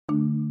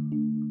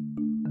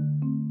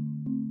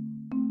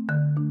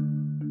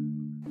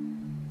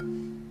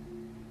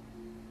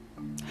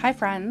Hi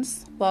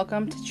friends,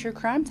 welcome to True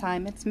Crime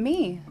Time. It's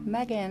me,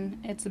 Megan.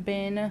 It's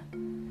been a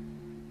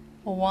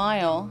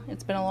while.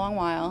 It's been a long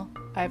while.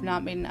 I have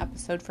not made an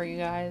episode for you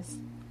guys.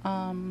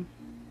 I'm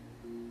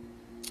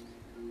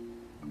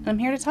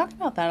here to talk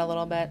about that a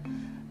little bit.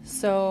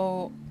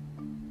 So,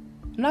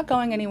 I'm not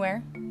going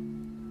anywhere.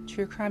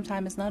 True Crime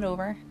Time is not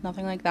over.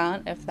 Nothing like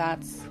that, if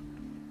that's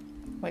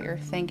what you're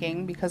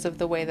thinking, because of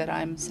the way that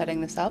I'm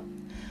setting this up.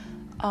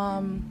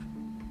 As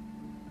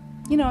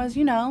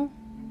you know,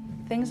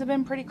 things have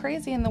been pretty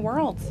crazy in the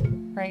world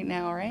right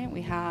now, right?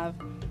 We have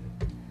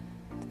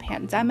the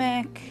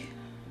pandemic.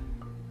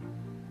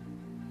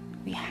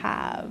 We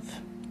have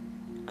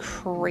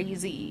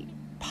crazy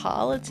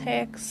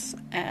politics,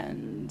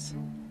 and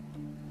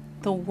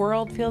the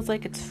world feels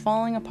like it's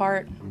falling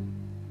apart.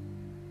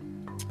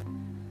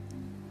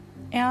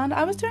 And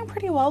I was doing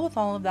pretty well with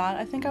all of that.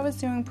 I think I was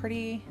doing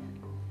pretty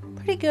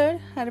good.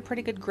 I had a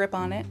pretty good grip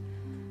on it.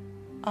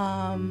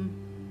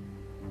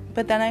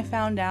 But then I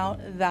found out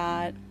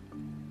that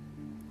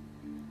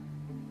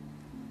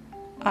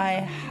I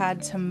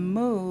had to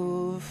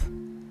move.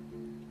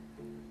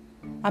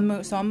 I'm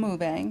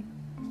moving.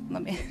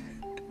 And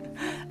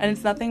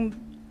it's nothing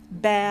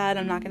bad.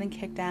 I'm not getting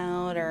kicked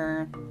out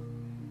or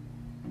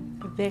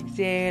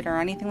evicted or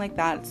anything like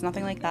that. It's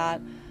nothing like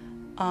that.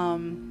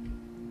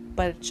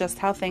 But it's just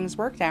how things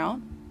worked out.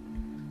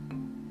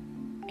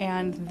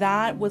 And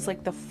that was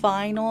like the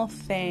final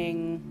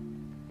thing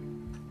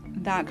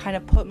that kind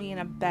of put me in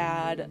a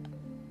bad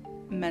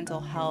mental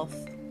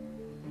health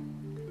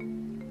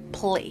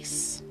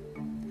place.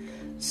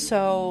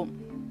 So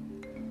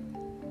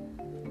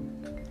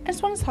I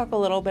just want to talk a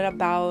little bit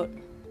about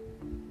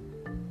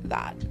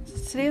that.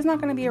 Today is not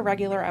going to be a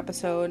regular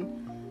episode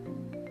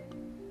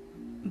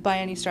by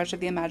any stretch of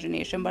the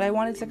imagination, but I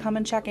wanted to come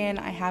and check in.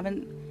 I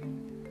haven't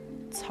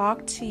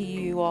talked to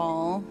you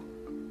all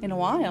in a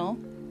while,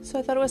 so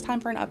I thought it was time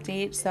for an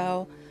update,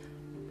 so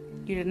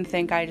you didn't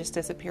think I just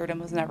disappeared and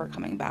was never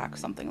coming back,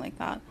 something like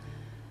that.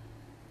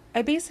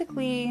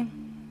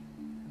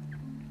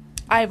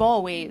 I've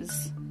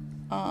always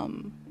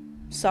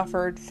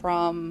suffered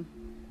from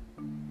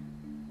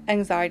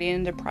anxiety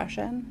and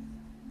depression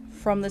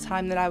from the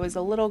time that I was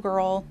a little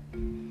girl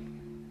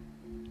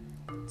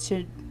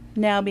to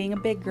now being a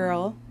big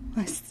girl.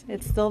 It's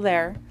still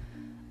there.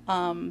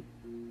 Runs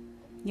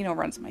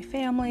in my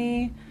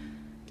family,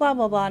 blah,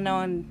 blah, blah. No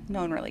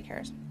one really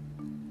cares.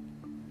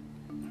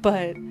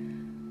 But,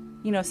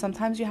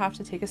 sometimes you have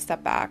to take a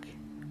step back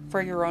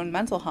for your own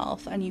mental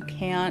health, and you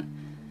can't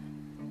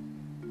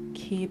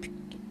keep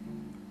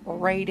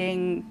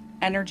writing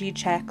energy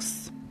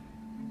checks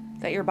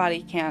that your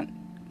body can't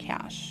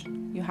cash.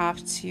 You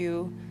have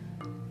to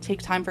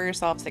take time for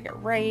yourself to get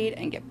right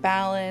and get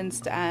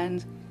balanced,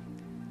 and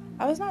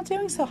I was not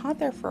doing so hot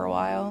there for a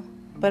while,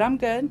 but I'm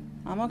good.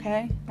 I'm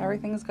okay.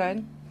 Everything's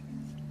good.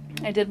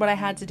 I did what I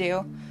had to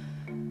do.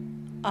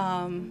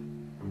 Now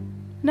I'm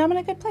in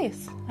a good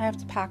place. I have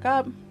to pack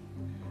up.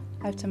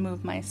 I have to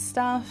move my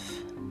stuff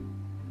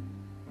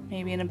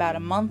maybe in about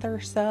a month or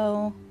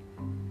so,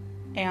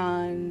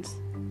 and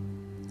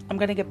I'm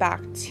going to get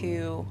back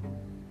to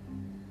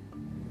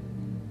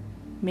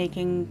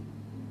making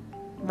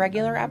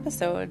regular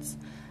episodes.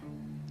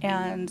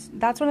 And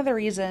that's one of the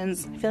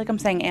reasons, I feel like I'm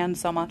saying "and"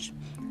 so much.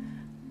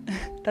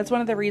 That's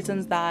one of the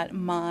reasons that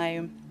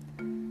my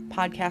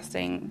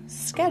podcasting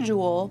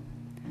schedule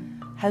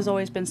has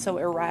always been so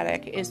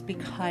erratic, is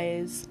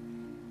because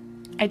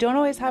I don't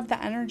always have the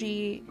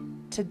energy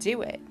to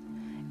do it.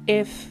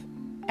 If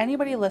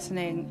anybody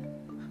listening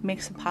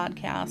makes a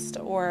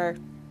podcast or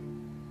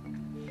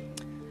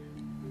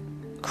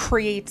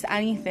creates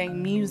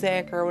anything,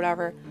 music or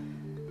whatever,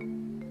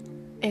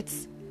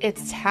 it's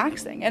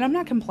taxing. And I'm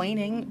not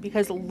complaining,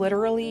 because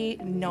literally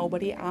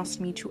nobody asked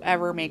me to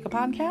ever make a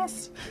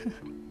podcast.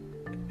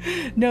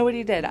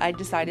 Nobody did. I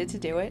decided to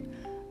do it.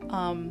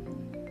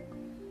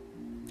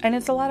 And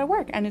it's a lot of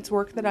work, and it's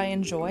work that I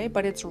enjoy,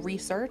 but it's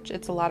research.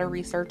 It's a lot of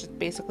research. It's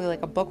basically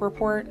like a book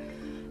report,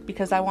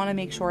 because I want to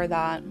make sure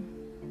that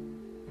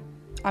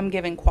I'm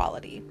giving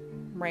quality,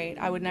 right?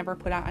 I would never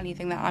put out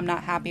anything that I'm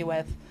not happy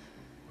with.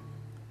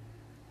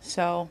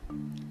 So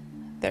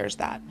there's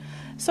that.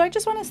 So I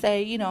just want to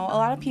say, a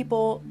lot of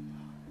people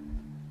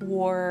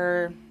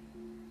were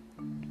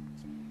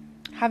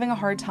having a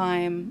hard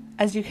time,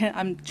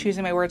 I'm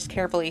choosing my words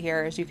carefully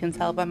here, as you can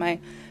tell by my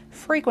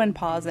frequent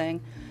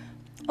pausing.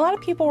 A lot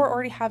of people were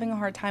already having a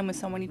hard time with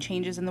so many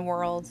changes in the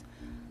world.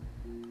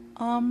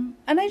 And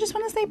I just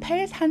want to say,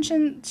 pay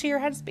attention to your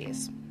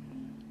headspace.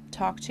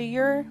 Talk to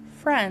your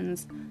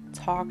friends.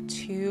 Talk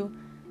to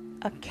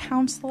a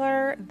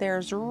counselor.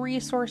 There's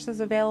resources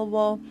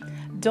available.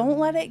 Don't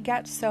let it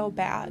get so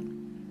bad.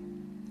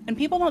 And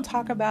people don't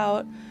talk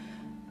about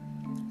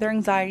their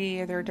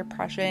anxiety or their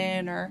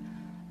depression or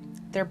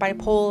their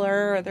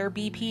bipolar or their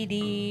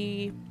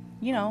BPD,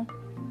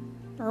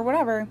 or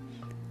whatever.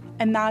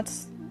 And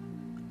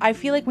I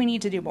feel like we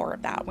need to do more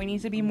of that. We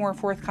need to be more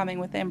forthcoming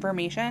with the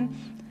information,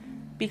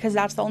 because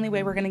that's the only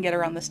way we're going to get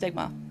around the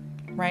stigma,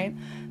 right?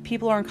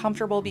 People are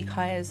uncomfortable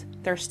because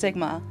there's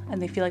stigma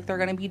and they feel like they're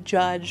going to be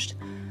judged.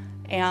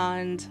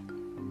 And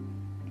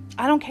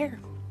I don't care.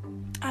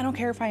 I don't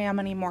care if I am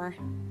anymore.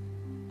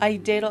 I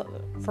did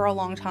for a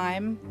long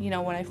time,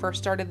 when I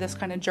first started this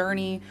kind of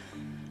journey,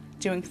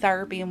 doing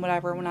therapy and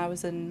whatever, when I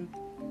was in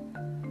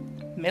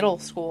middle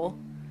school.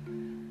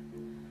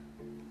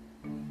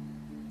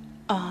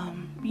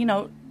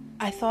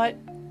 I thought,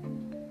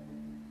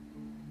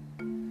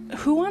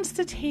 who wants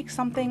to take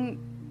something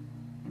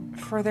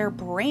for their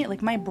brain?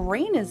 Like, my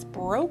brain is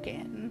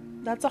broken.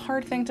 That's a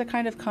hard thing to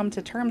kind of come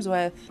to terms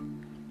with.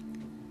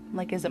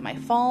 Like, is it my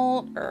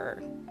fault?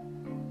 Or,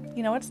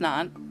 it's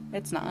not.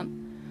 It's not.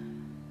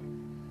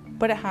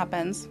 But it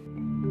happens.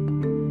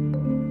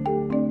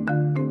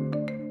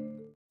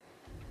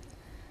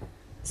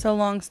 So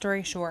long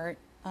story short,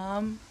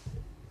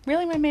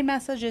 really my main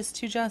message is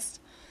to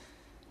just,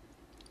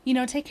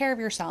 take care of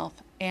yourself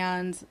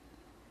and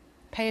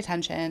pay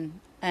attention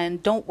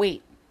and don't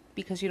wait,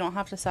 because you don't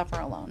have to suffer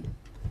alone.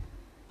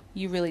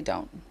 You really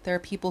don't. There are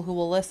people who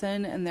will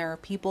listen and there are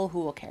people who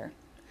will care.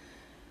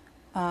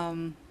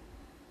 So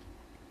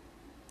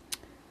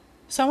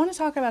I want to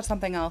talk about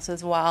something else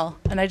as well.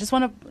 And I just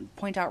want to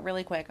point out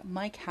really quick,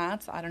 my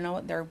cats, I don't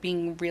know, they're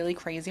being really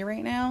crazy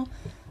right now.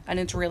 And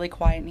it's really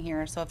quiet in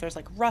here. So if there's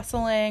like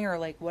rustling or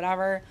like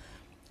whatever,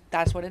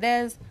 that's what it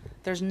is.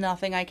 There's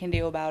nothing I can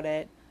do about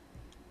it.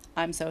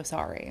 I'm so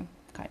sorry.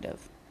 Kind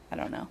of. I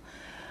don't know.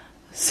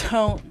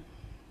 So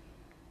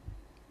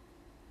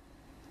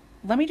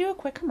let me do a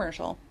quick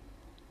commercial.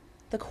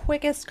 The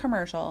quickest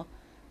commercial.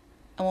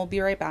 And we'll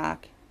be right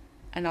back.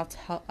 And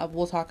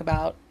we'll talk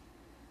about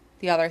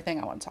the other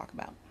thing I want to talk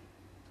about.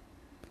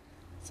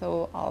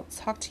 So I'll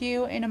talk to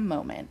you in a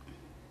moment.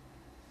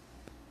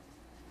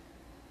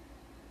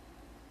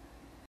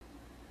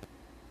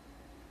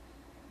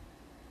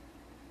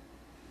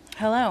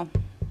 Hello.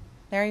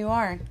 There you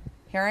are.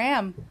 Here I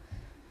am.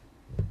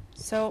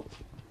 So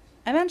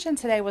I mentioned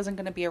today wasn't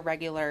going to be a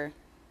regular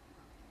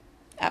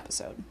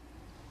episode.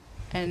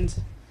 And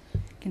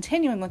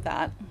continuing with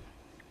that,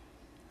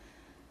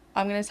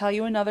 I'm going to tell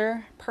you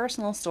another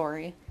personal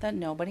story that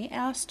nobody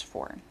asked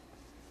for.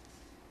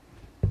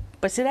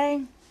 But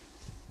today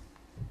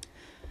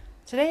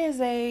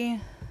is a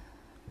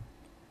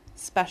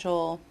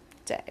special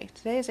day.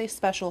 Today is a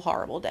special,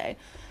 horrible day.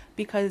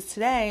 Because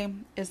today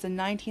is the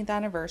 19th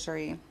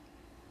anniversary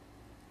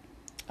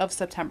of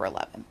September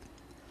 11th.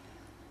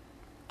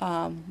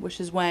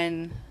 Which is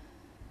when,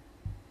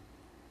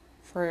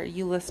 for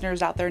you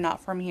listeners out there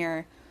not from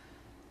here,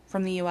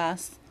 from the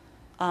U.S.,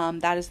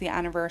 that is the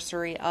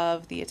anniversary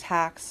of the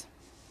attacks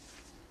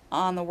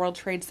on the World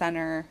Trade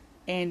Center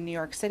in New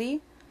York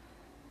City,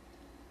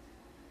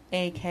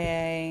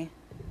 aka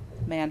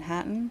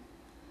Manhattan.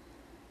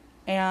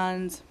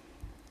 And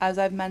as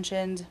I've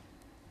mentioned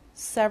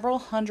several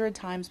hundred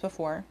times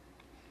before,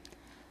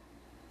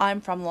 I'm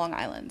from Long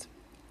Island,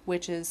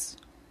 which is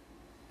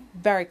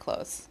very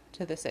close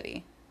to the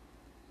city.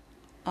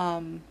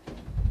 My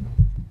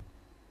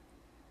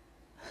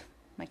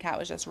cat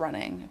was just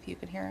running, if you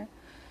could hear it.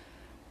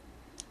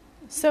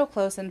 So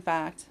close, in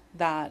fact,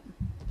 that,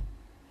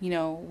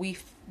 we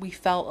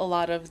felt a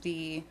lot of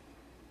the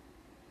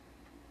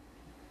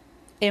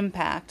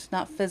impact,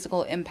 not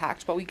physical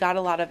impact, but we got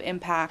a lot of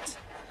impact,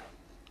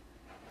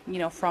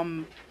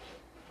 from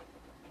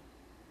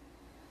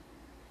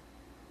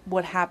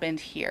what happened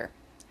here.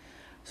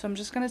 So I'm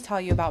just going to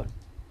tell you about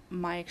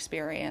my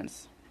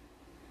experience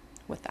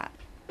with that.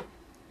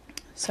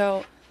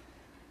 So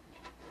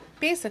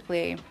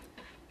basically,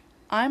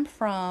 I'm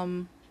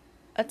from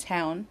a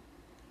town,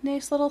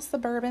 nice little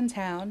suburban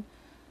town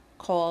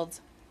called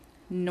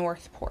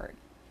Northport.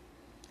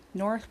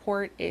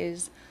 Northport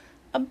is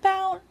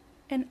about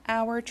an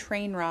hour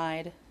train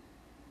ride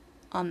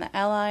on the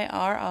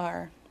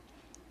LIRR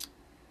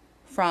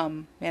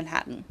from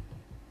Manhattan,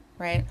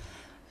 right?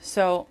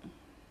 So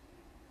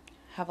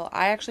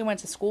I actually went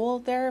to school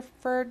there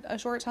for a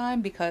short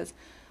time because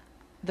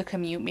the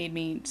commute made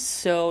me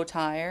so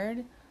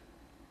tired.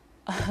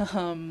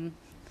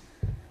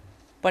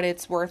 But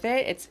it's worth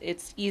it.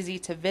 It's easy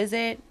to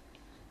visit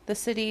the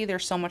city.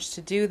 There's so much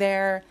to do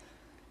there.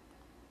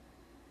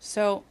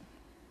 So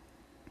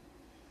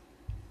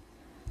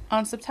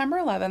on September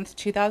 11th,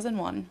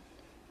 2001,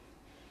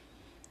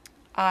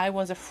 I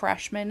was a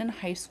freshman in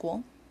high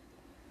school.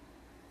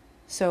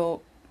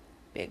 So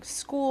big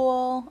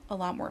school, a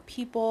lot more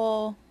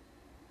people.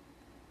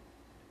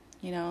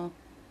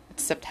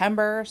 It's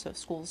September, so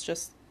school's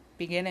just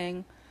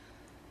beginning.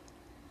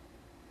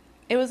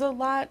 It was a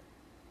lot,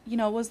 it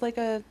was like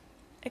a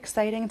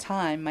exciting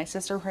time. My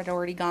sister had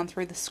already gone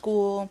through the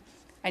school.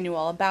 I knew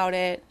all about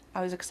it.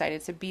 I was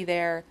excited to be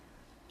there.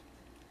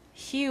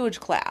 Huge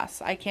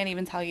class. I can't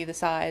even tell you the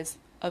size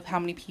of how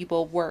many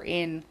people were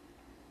in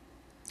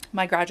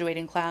my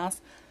graduating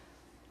class,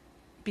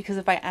 because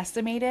if I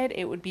estimated,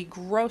 it would be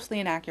grossly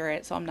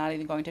inaccurate, so I'm not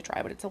even going to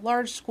try. But it's a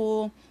large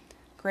school,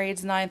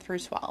 grades 9 through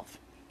 12,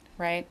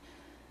 right?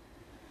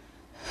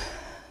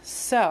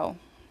 So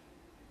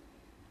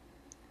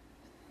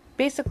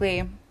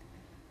basically,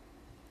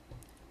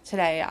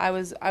 today. I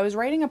was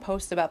writing a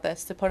post about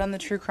this to put on the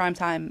True Crime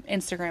Time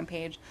Instagram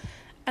page,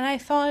 and I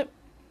thought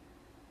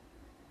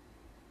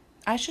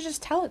I should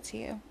just tell it to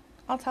you.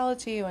 I'll tell it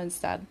to you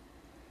instead.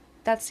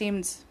 That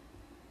seemed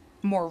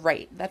more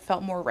right. That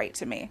felt more right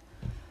to me.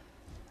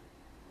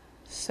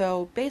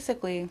 So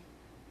basically,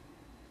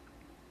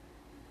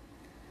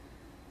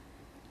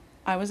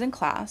 I was in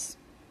class,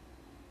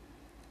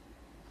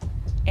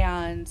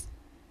 and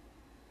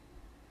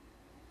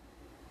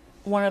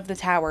one of the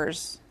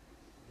towers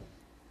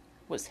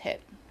was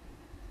hit.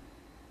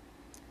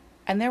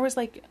 And there was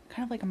like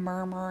kind of like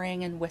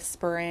murmuring and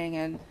whispering,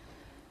 and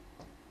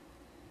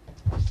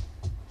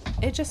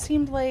it just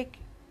seemed like,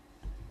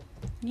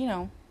 you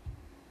know,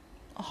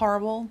 a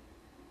horrible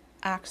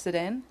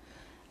accident.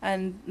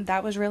 And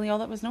that was really all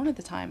that was known at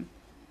the time.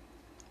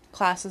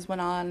 Classes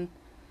went on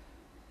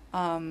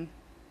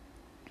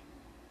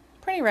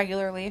pretty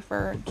regularly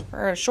for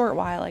a short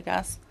while, I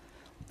guess.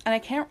 And I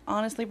can't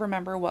honestly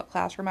remember what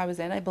classroom I was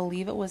in. I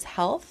believe it was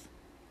health,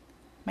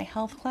 my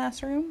health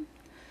classroom.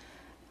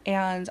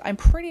 And I'm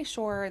pretty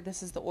sure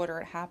this is the order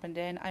it happened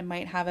in. I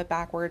might have it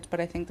backwards,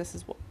 but I think this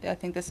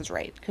is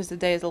right, because the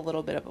day is a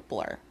little bit of a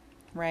blur,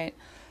 right?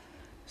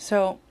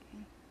 So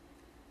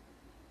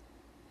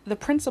the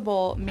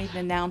principal made an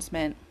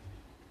announcement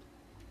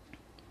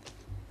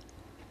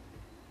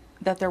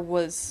that there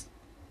was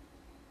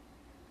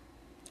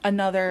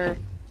another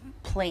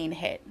plane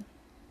hit,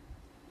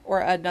 or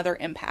another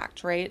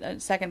impact, right? A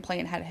second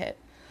plane had hit.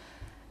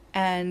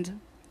 And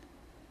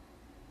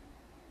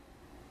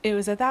it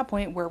was at that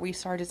point where we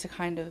started to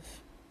kind of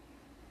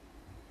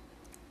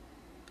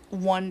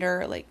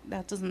wonder, like,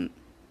 that doesn't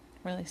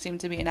really seem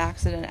to be an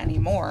accident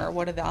anymore.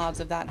 What are the odds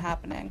of that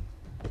happening?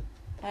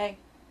 Hey,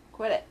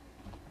 quit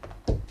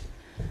it.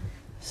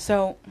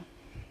 So,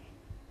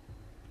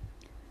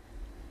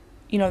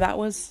 you know, that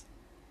was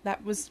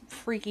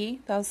freaky.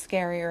 That was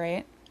scary,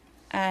 right?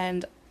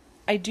 And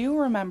I do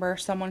remember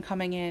someone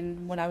coming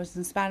in when I was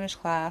in Spanish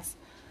class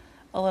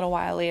a little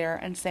while later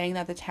and saying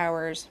that the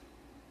towers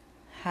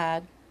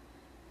had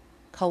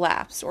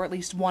collapsed, or at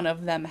least one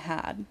of them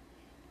had.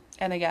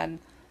 And again,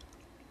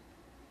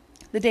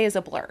 the day is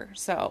a blur,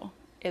 so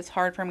it's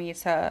hard for me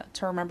to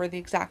remember the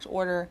exact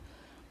order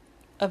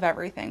of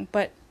everything.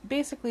 But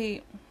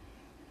basically,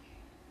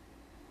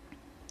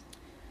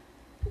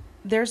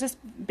 there's this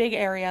big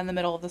area in the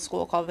middle of the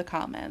school called the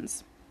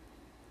Commons,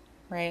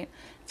 right?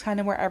 It's kind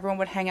of where everyone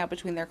would hang out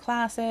between their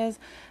classes.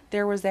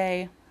 There was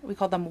we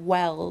called them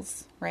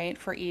wells, right,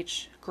 for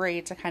each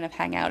grade to kind of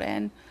hang out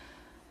in.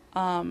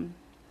 And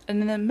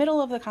in the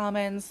middle of the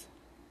Commons,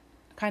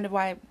 kind of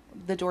by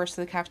the doors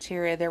to the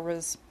cafeteria, there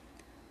was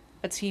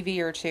a TV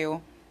or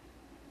two,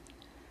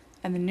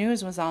 and the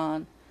news was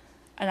on,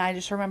 and I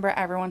just remember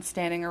everyone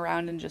standing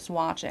around and just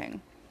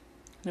watching.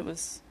 It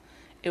was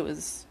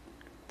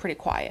pretty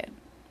quiet,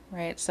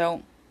 right?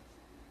 So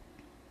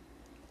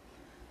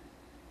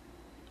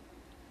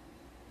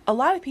a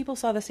lot of people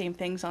saw the same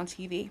things on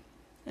TV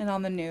and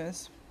on the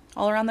news,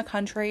 all around the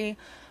country,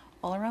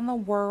 all around the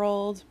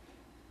world.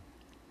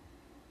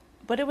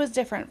 But it was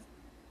different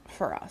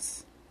for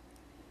us.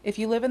 If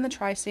you live in the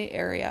tri-state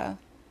area,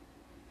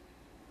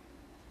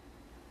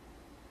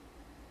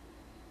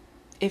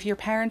 if your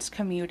parents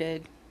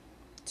commuted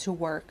to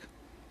work,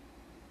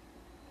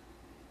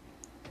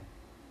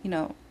 you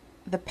know,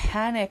 the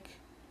panic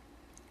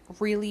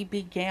really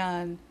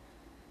began.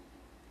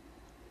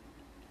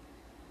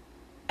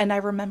 And I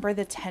remember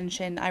the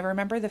tension. I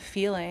remember the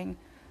feeling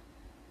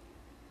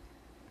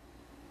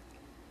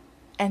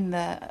and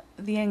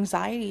the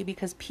anxiety,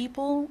 because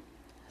people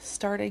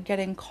started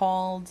getting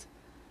called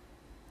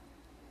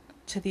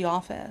to the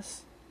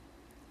office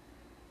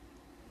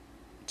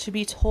to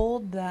be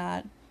told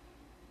that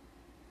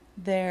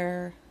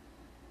their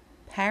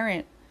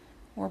parent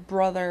or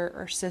brother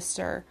or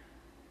sister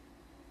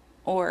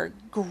or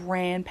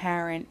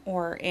grandparent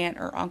or aunt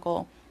or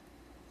uncle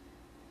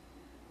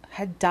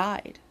had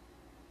died,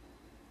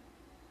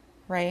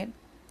 right?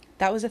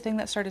 That was a thing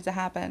that started to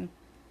happen,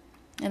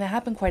 and it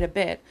happened quite a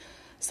bit.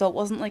 So it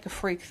wasn't like a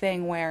freak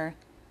thing where,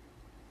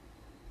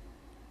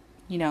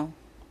 you know,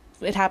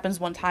 it happens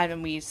one time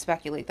and we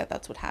speculate that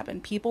that's what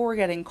happened. People were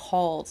getting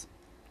called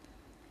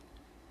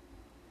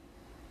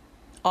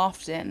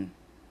often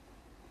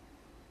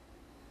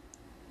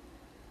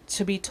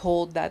to be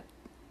told that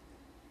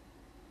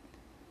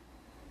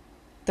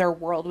their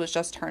world was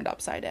just turned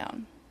upside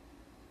down,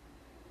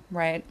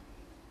 right?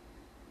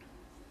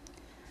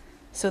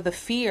 So the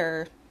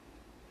fear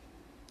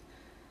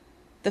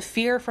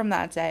from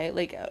that day,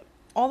 like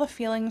all the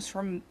feelings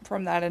from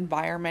that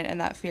environment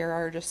and that fear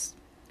are just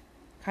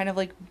kind of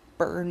like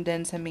burned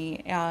into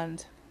me.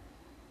 And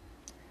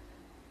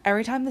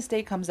every time this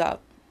day comes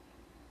up,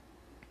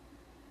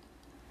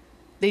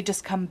 they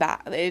just come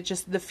back.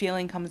 The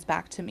feeling comes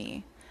back to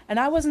me. And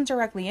I wasn't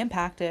directly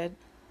impacted.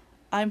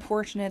 I'm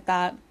fortunate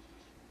that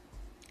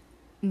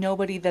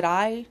nobody that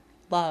I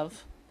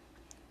love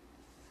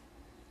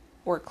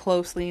or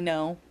closely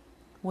know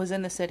was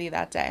in the city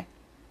that day.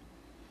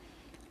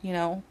 You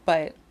know,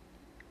 but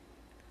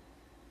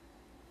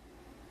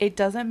it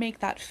doesn't make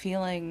that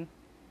feeling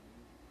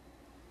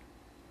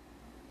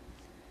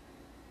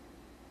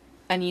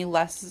any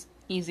less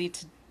easy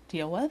to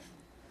deal with.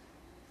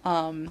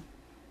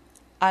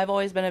 I've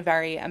always been a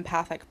very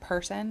empathic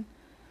person,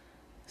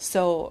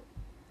 so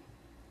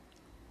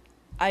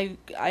I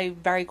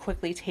very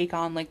quickly take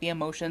on like the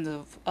emotions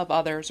of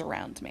others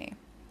around me,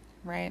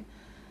 right?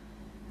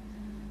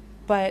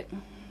 But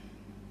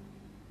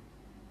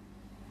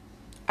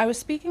I was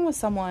speaking with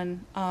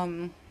someone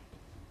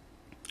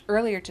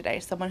earlier today,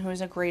 someone who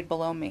is a grade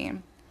below me,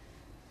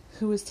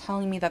 who was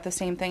telling me that the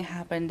same thing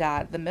happened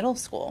at the middle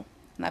school,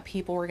 and that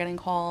people were getting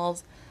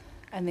calls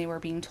and they were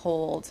being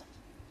told,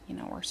 you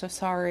know, we're so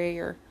sorry,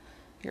 or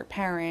your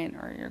parent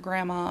or your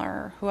grandma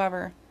or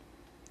whoever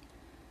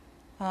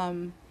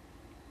had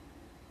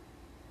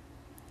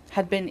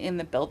been in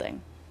the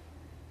building.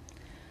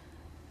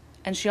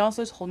 And she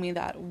also told me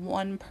that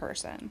one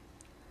person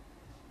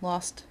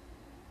lost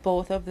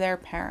both of their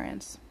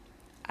parents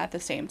at the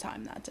same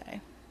time that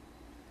day.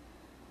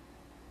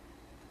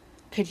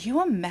 Could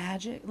you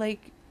imagine,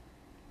 like,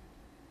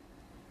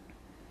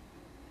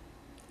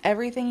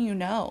 everything you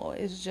know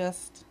is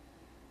just,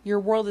 your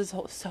world is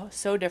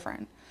so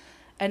different.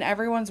 And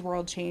everyone's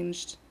world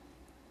changed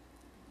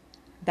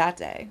that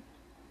day,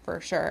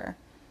 for sure.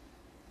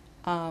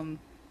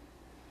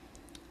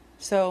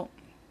 So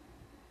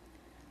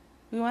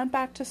we went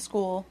back to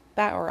school,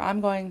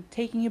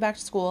 taking you back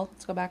to school.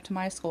 Let's go back to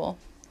my school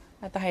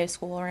at the high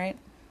school, right?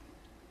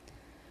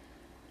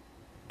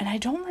 And I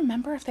don't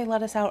remember if they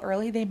let us out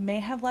early. They may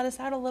have let us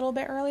out a little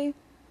bit early.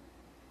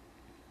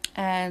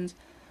 And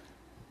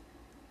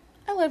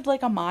I lived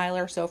like a mile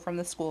or so from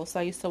the school, so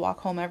I used to walk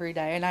home every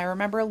day. And I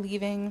remember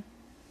leaving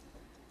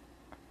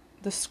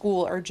the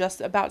school, or just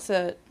about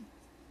to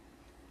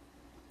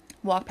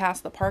walk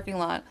past the parking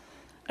lot,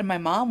 and my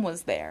mom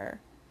was there.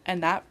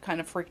 And that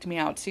kind of freaked me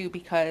out too,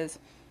 because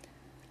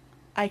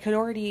I could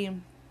already,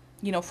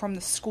 you know, from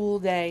the school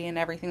day and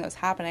everything that was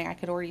happening, I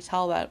could already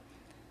tell that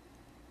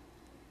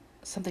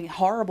something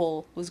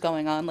horrible was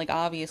going on. Like,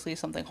 obviously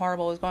something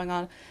horrible was going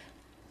on.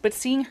 But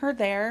seeing her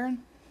there,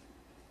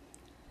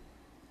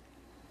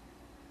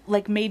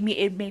 like, made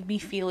me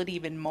feel it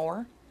even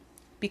more,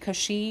 because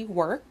she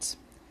worked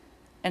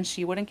and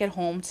she wouldn't get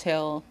home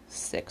till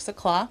 6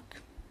 o'clock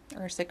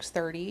or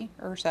 6:30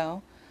 or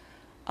so.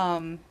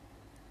 And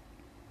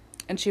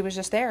she was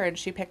just there, and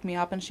she picked me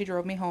up and she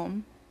drove me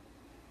home.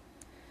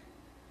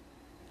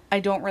 I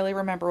don't really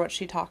remember what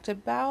she talked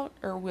about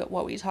or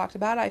what we talked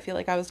about. I feel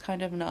like I was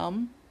kind of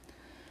numb.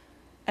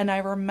 And I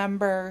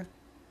remember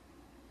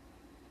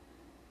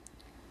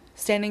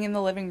standing in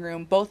the living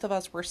room. Both of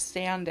us were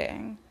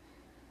standing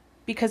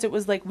because it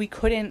was like we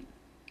couldn't,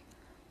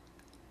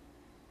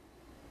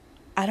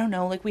 I don't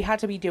know, like we had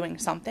to be doing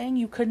something.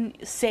 You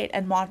couldn't sit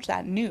and watch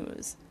that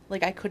news.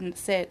 Like, I couldn't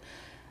sit,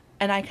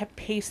 and I kept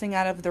pacing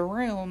out of the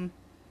room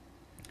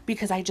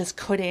because I just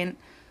couldn't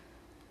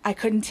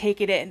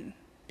take it in.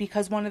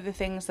 Because one of the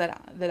things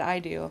that I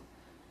do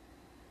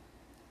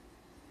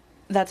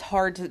that's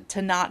hard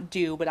to not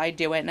do, but I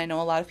do it, and I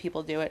know a lot of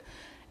people do it,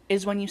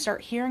 is when you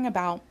start hearing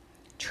about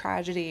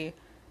tragedy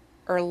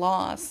or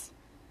loss,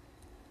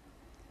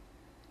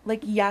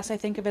 like, yes, I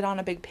think of it on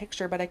a big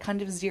picture, but I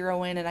kind of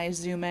zero in and I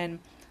zoom in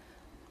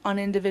on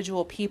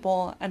individual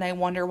people, and I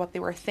wonder what they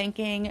were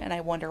thinking, and I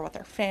wonder what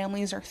their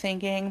families are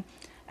thinking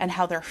and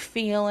how they're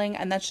feeling.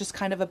 And that's just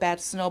kind of a bad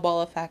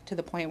snowball effect, to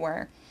the point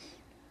where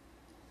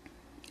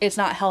it's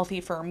not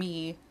healthy for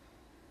me,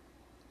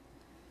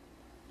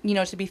 you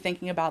know, to be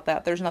thinking about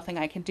that. There's nothing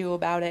I can do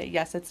about it.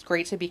 Yes, it's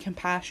great to be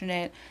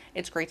compassionate.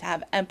 It's great to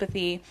have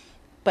empathy,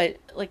 but,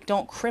 like,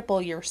 don't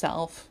cripple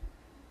yourself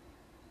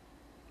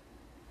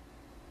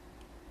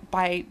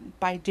by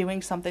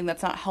doing something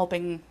that's not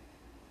helping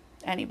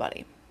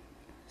anybody.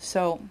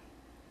 So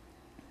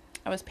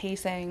I was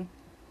pacing,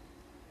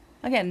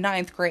 again,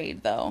 9th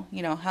grade though,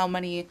 you know, how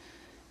many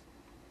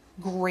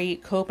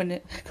great coping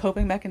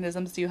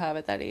mechanisms do you have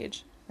at that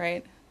age,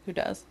 right? Who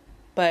does?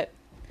 But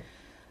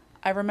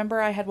I remember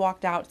I had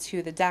walked out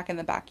to the deck in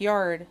the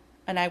backyard,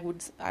 and I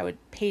would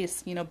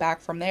pace, you know, back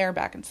from there,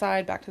 back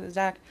inside, back to the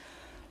deck.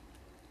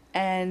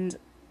 And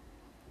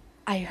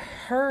I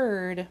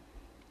heard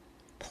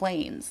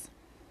planes,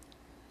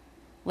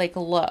 like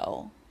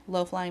low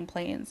flying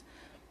planes.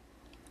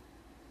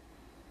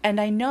 And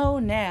I know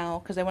now,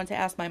 because I went to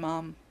ask my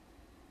mom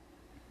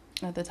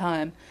at the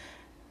time,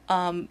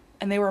 and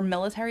they were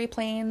military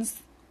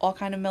planes, all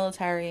kind of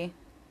military.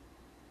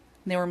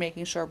 And they were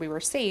making sure we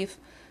were safe.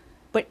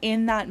 But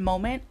in that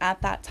moment,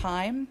 at that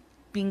time,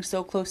 being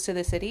so close to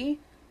the city,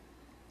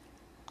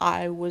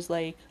 I was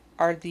like,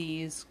 are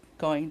these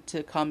going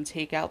to come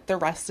take out the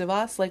rest of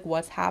us? Like,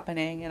 what's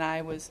happening? And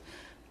I was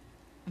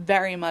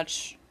very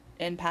much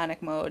in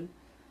panic mode.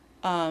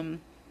 It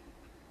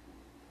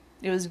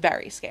was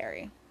very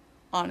scary,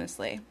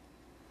 honestly.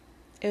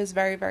 It was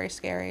very, very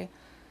scary.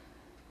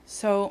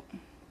 So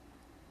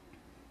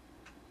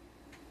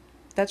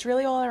that's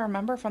really all I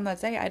remember from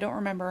that day. I don't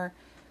remember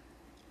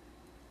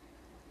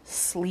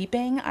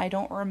sleeping. I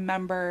don't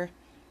remember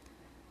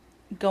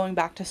going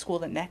back to school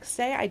the next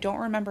day. I don't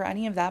remember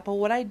any of that, but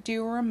what I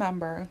do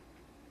remember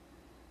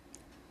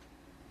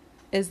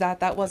is that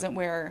that wasn't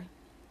where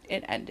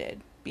it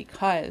ended,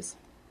 because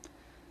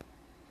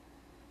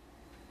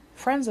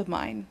friends of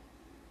mine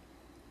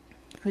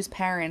whose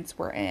parents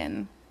were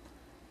in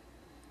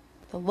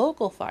the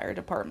local fire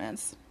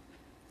departments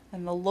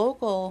and the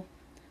local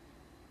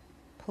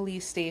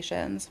police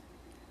stations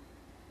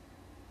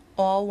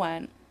all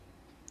went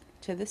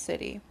to the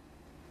city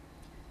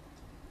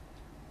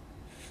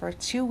for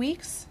 2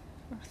 weeks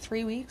or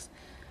 3 weeks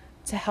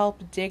to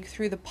help dig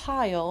through the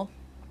pile,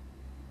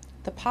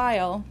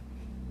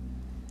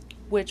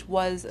 which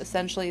was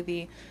essentially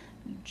the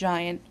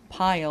giant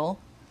pile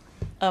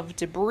of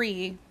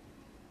debris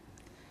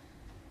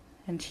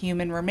and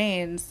human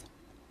remains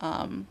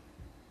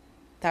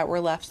that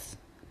were left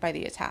by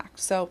the attack.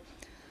 So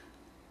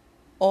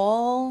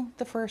all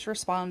the first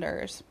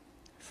responders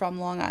from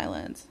Long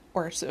Island,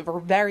 or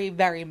very,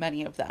 very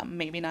many of them,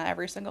 maybe not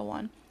every single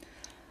one,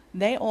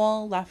 they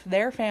all left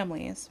their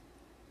families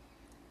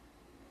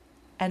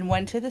and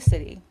went to the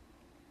city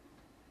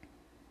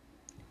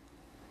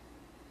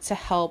to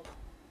help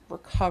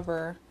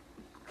recover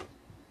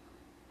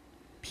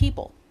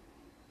people,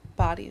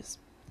 bodies,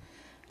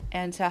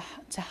 and to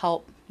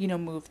help,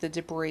 move the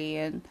debris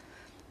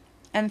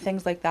and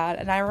things like that.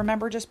 And I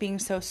remember just being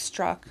so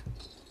struck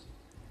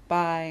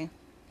by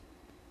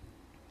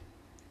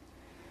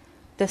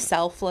the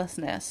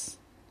selflessness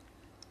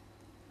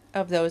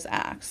of those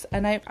acts.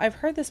 And I've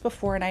heard this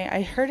before, and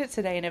I heard it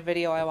today in a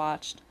video I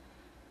watched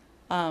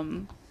by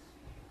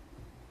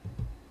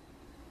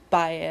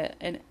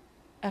an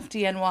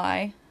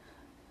FDNY.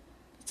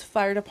 It's a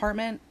fire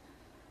department,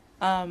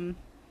 for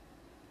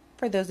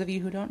those of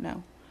you who don't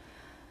know.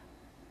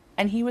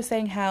 And he was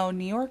saying how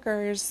New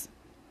Yorkers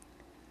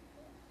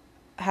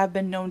have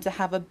been known to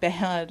have a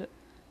bad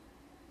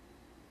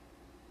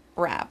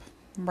rap,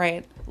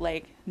 right?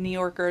 Like, New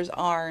Yorkers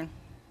are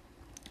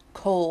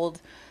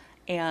cold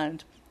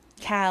and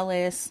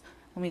callous,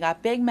 and we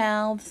got big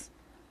mouths,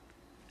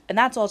 and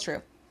that's all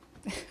true.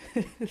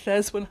 That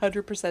is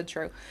 100%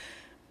 true.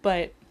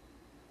 But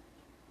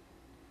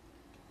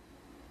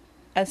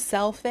as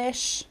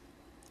selfish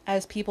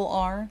as people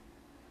are,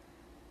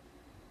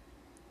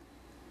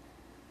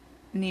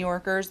 New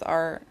Yorkers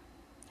are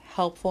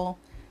helpful,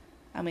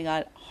 and we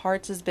got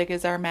hearts as big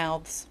as our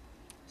mouths.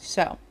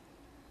 So,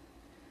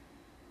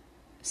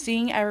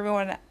 seeing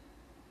everyone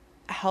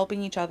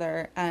helping each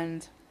other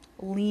and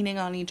leaning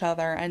on each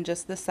other, and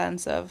just the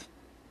sense of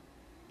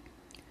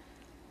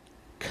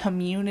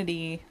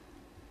community,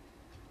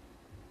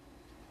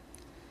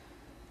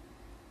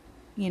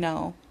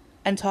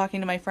 and talking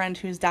to my friend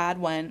whose dad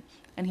went,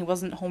 and he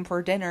wasn't home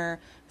for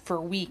dinner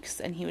for weeks,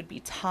 and he would be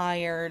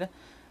tired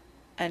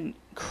and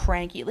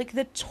cranky. Like,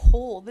 the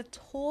toll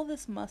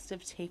this must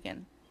have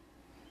taken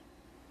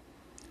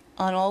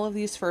on all of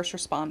these first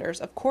responders.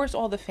 Of course,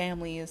 all the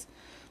families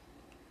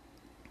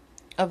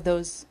of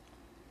those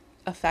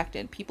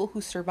affected, people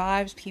who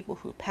survived, people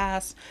who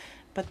passed,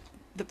 but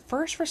the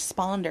first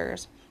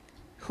responders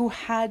who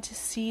had to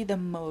see the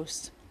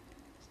most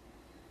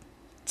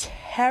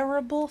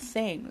terrible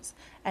things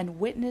and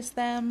witness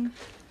them,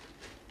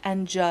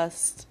 and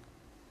just,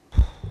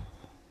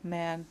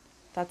 man,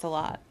 that's a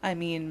lot. I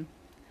mean,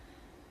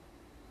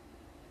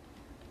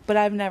 but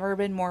I've never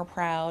been more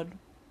proud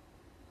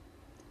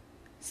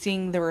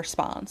seeing the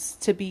response,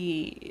 to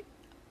be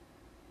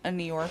a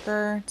New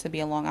Yorker, to be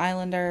a Long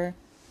Islander,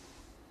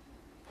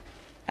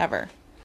 ever.